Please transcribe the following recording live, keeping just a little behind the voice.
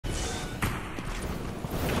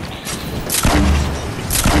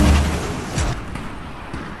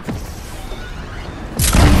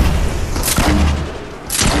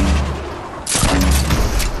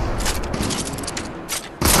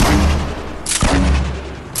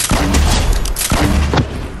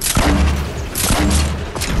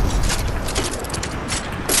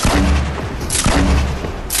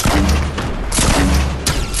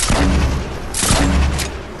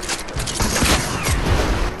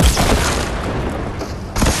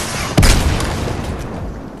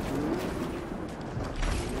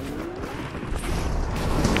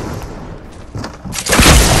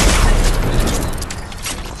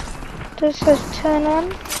it says turn on.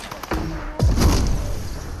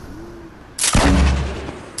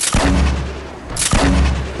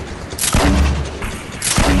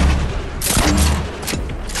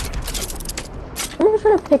 Someone's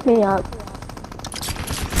gonna pick me up.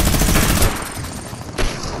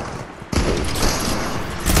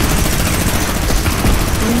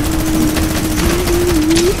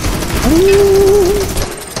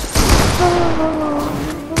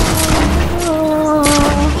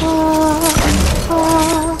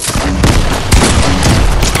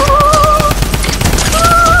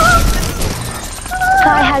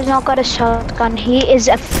 Guy has not got a shotgun. He is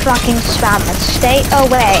a fucking spammer. Stay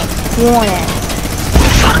away. Warning.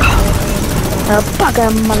 A bugger,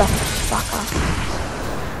 motherfucker.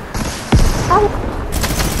 Ow.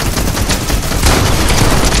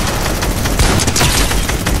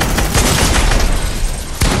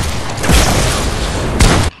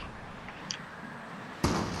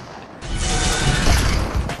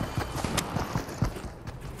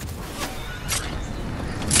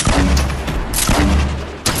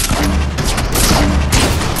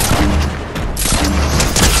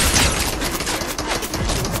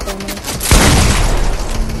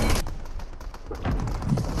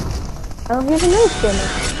 Oh, here's a new skinner.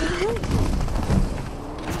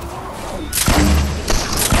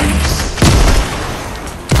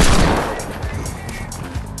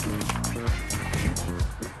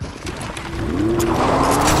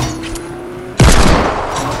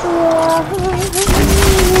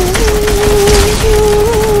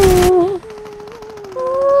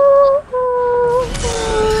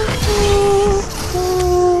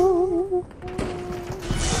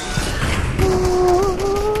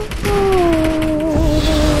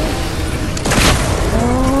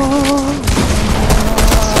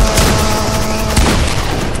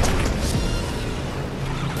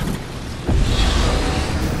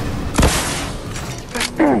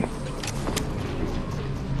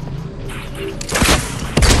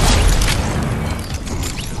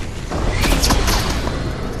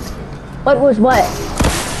 What was what?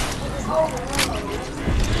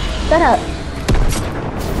 Shut up.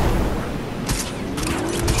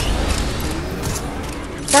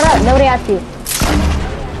 Shut up, nobody asked you. You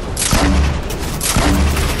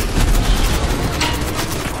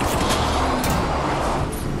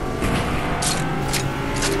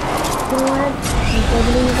know what? I'm still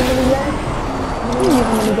gonna use a minigun. I'm gonna use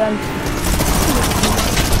a minigun.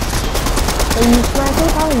 They use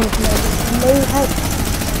snipers, I'll use snipers.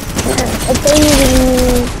 If they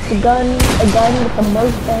use a gun with the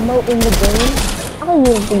most ammo in the game, I'll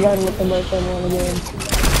use the gun with the most ammo in the game.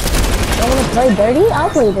 I wanna play dirty? I'll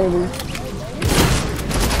play dirty.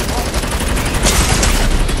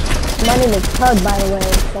 My name is Tug, by the way,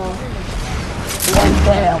 so.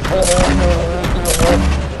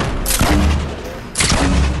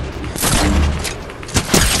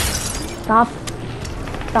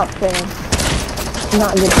 Stop killing.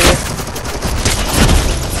 Not good for you.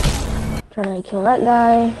 Trying to kill that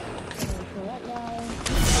guy.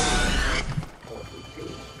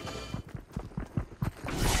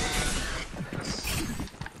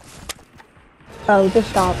 Oh, just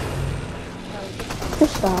stop.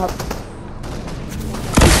 Just stop.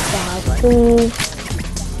 Just stop, please.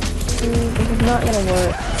 Please, this is not gonna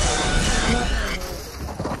work.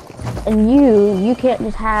 And you can't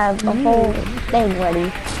just have a whole thing ready.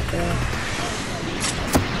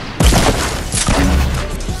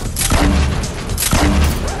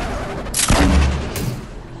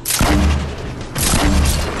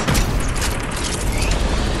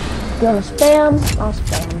 You wanna spam? I'll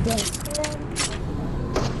spam. Yeah.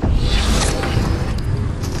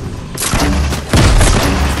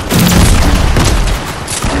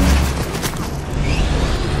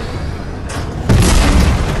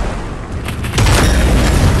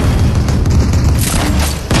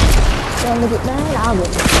 You want me to get mad? I'll get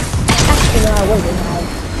mad. Actually, no, I will get mad.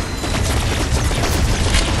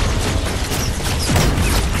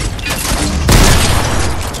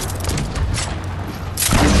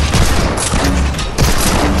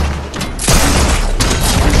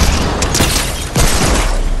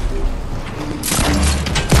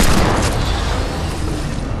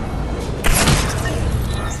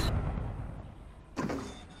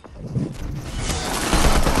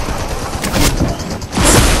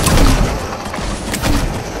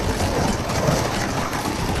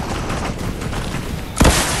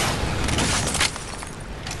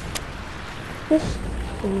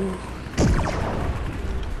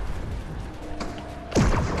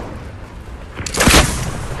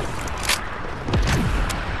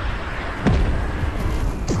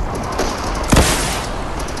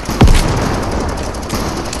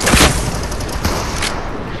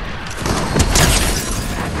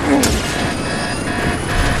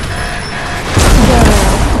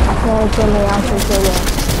 kill me, I'll still kill you.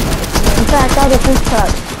 In fact, I'll get this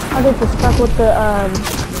truck. I'll get this truck with the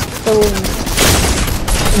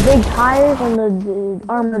big tires and the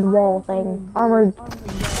armored wall thing. Armored,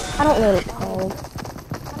 I don't know what it's called.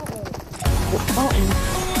 It's something.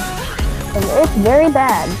 And it's very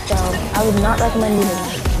bad, so I would not recommend using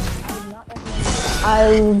it.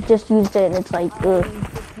 I just used it and it's like, ugh.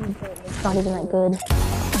 It's not even that good.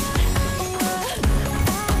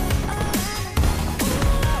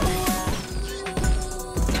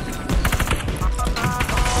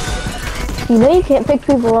 You know you can't pick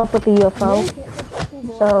people up with a UFO,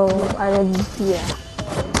 so I did, yeah.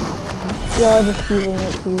 Yeah, I'm just using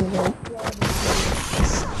it to use it.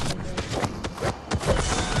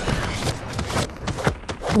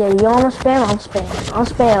 Yeah, you wanna spam? I'll spam. I'll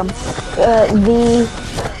spam. The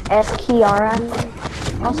S-Kiara.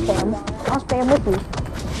 I'll spam. I'll spam with you.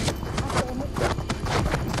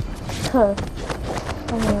 Huh.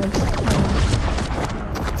 Oh my God.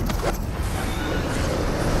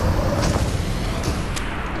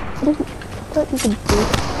 What you can do?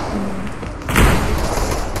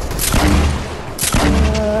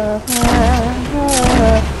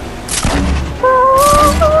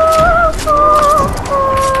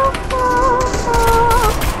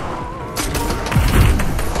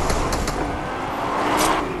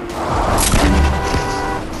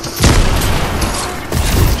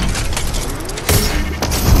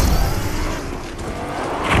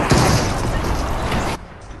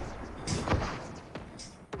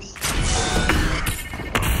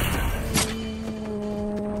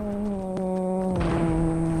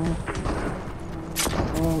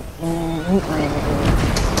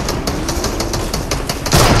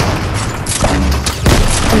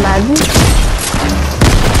 Imagine.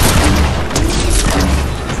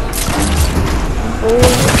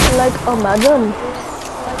 Like, imagine.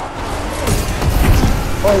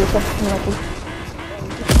 Oh, you're so freaking lucky.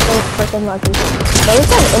 So freaking lucky. But this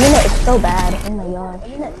time, internet is so bad. Oh my god.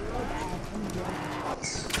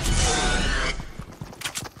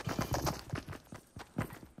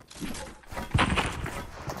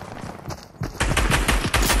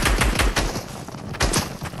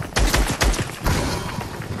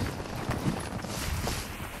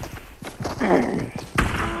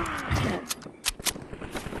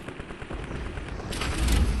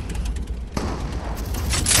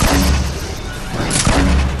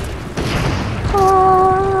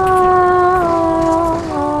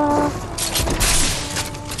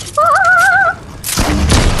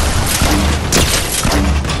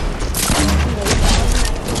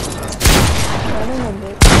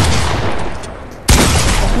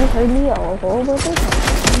 You heard me all over the time.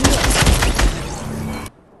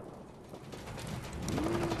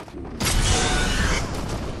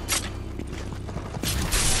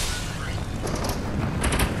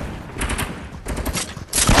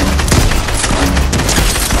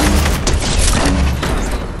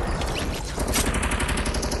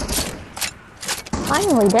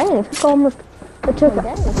 Finally, dang, it took almost, it took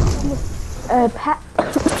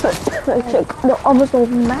almost a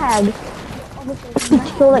mag to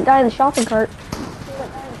kill that guy in the shopping cart.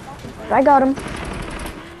 But I got him.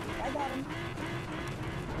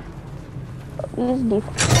 He's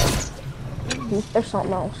default. There's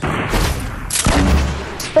something else.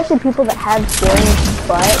 Especially people that have skins,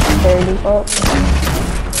 but they're default.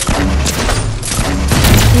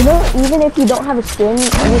 You know, even if you don't have a skin, you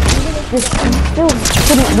still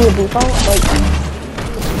couldn't be a default. Like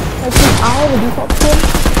since I have a default skin,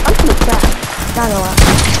 I'm pretty trash. Not gonna lie.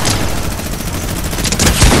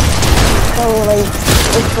 So like,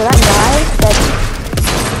 it's for that guy, that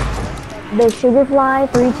the Sugarfly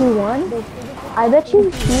 321. I bet you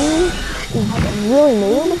he is really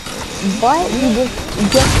noob, but he just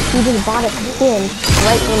bought a skin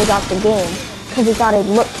right when he got the game because he thought it'd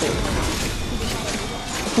look cool.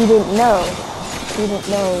 He didn't know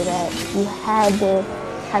that you had to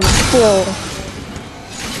have skill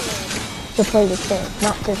to play the skin,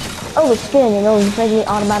 not just, oh, it's skin, and it'll just make me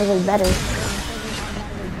automatically better.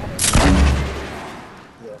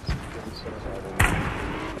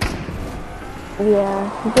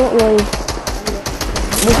 Yeah, you don't really...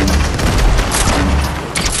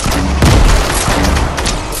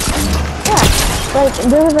 Yeah, like,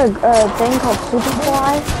 there was a thing called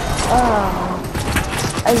Superfly,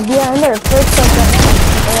 yeah, in their first second,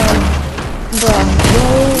 and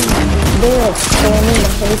they like spamming the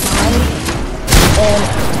whole time. And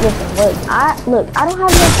listen, I don't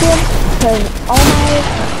have no skin because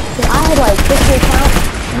I had like 50 accounts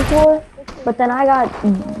before, but then I got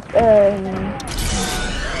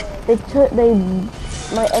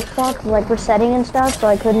my Xbox was like resetting and stuff, so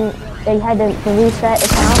I couldn't they had to reset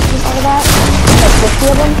accounts and all that, like 50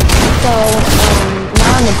 of them. So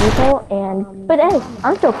now I'm a default, and but hey,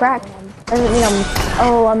 I'm still cracked. Doesn't mean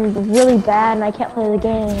I'm really bad and I can't play the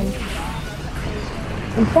game.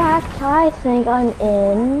 In fact, I think I'm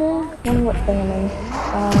in. I wonder what thing I'm in.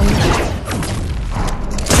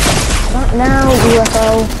 Not now,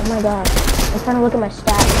 UFO. Oh my god. I'm trying to look at my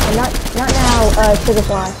stats. Not now, Sugar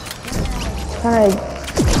Fly. I'm trying to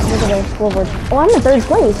look at the scoreboard. Oh, I'm in 3rd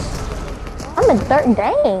place. I'm in 3rd.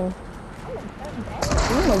 Dang.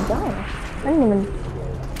 Oh my gosh. I didn't even know.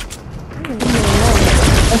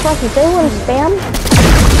 And plus, if they want to spam,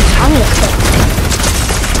 I'm gonna spam.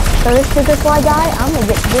 So this Sugar Fly guy, I'm gonna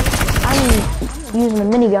get this. I'm using a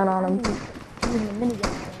minigun on him.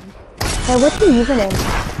 Hey, what's the username?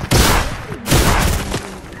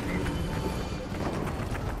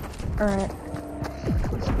 Alright.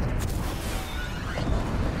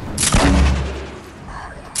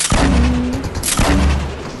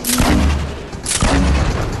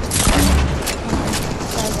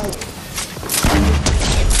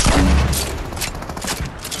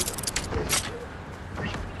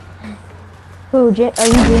 Oh, are you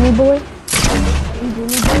Jimmy boy?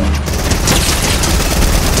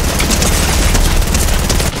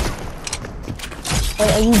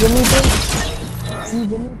 Are you Jimmy boy?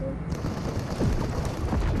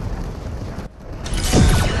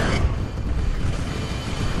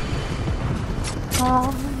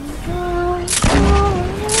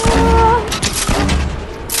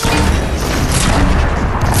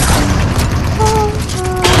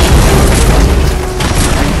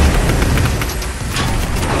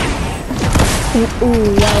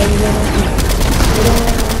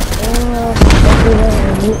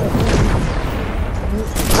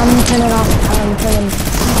 I'm turning off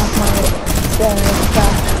my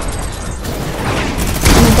stuff.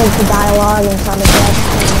 I'm gonna take the dialogue and sound effects,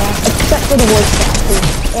 except for the voice chat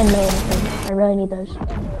and main. I really need those.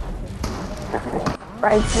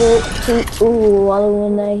 Right foot, all the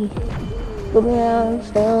when they go around,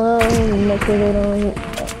 stay alone, make sure they don't.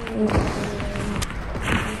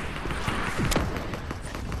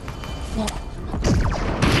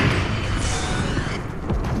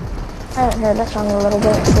 I haven't heard that song in a little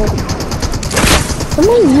bit.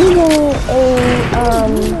 Someone using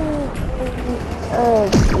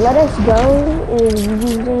Let Us Go is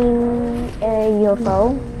using a UFO,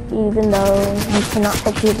 even though you cannot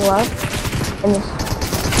pick people up in this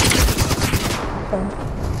thing.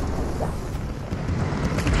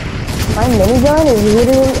 My minigun is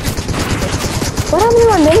literally... What happened to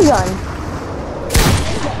my minigun?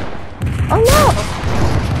 Oh no!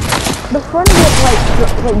 The front of it like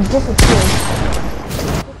disappeared.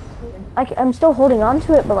 I'm still holding on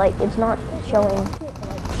to it, but like it's not showing.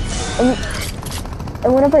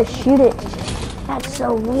 And whenever I shoot it, that's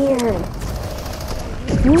so weird.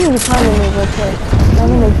 You need to tell me real quick. I'm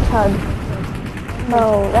gonna tug.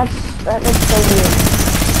 No, that's so weird.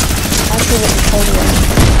 Actually, it's so weird.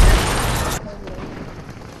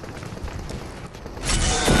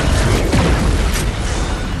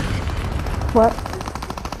 What?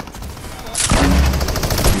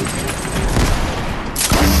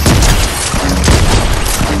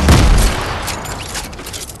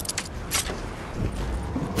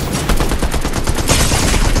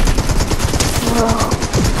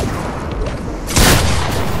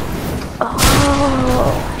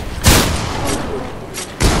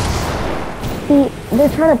 See, they're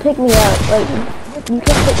trying to pick me up. Like, you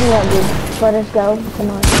can't pick me up, dude. Let us go. Come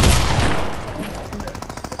on.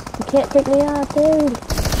 You can't pick me up, dude.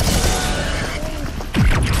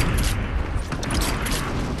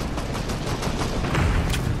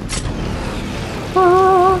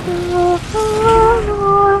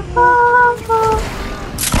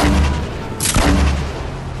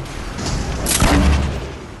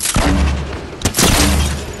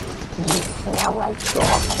 Now let's go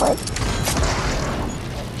quick.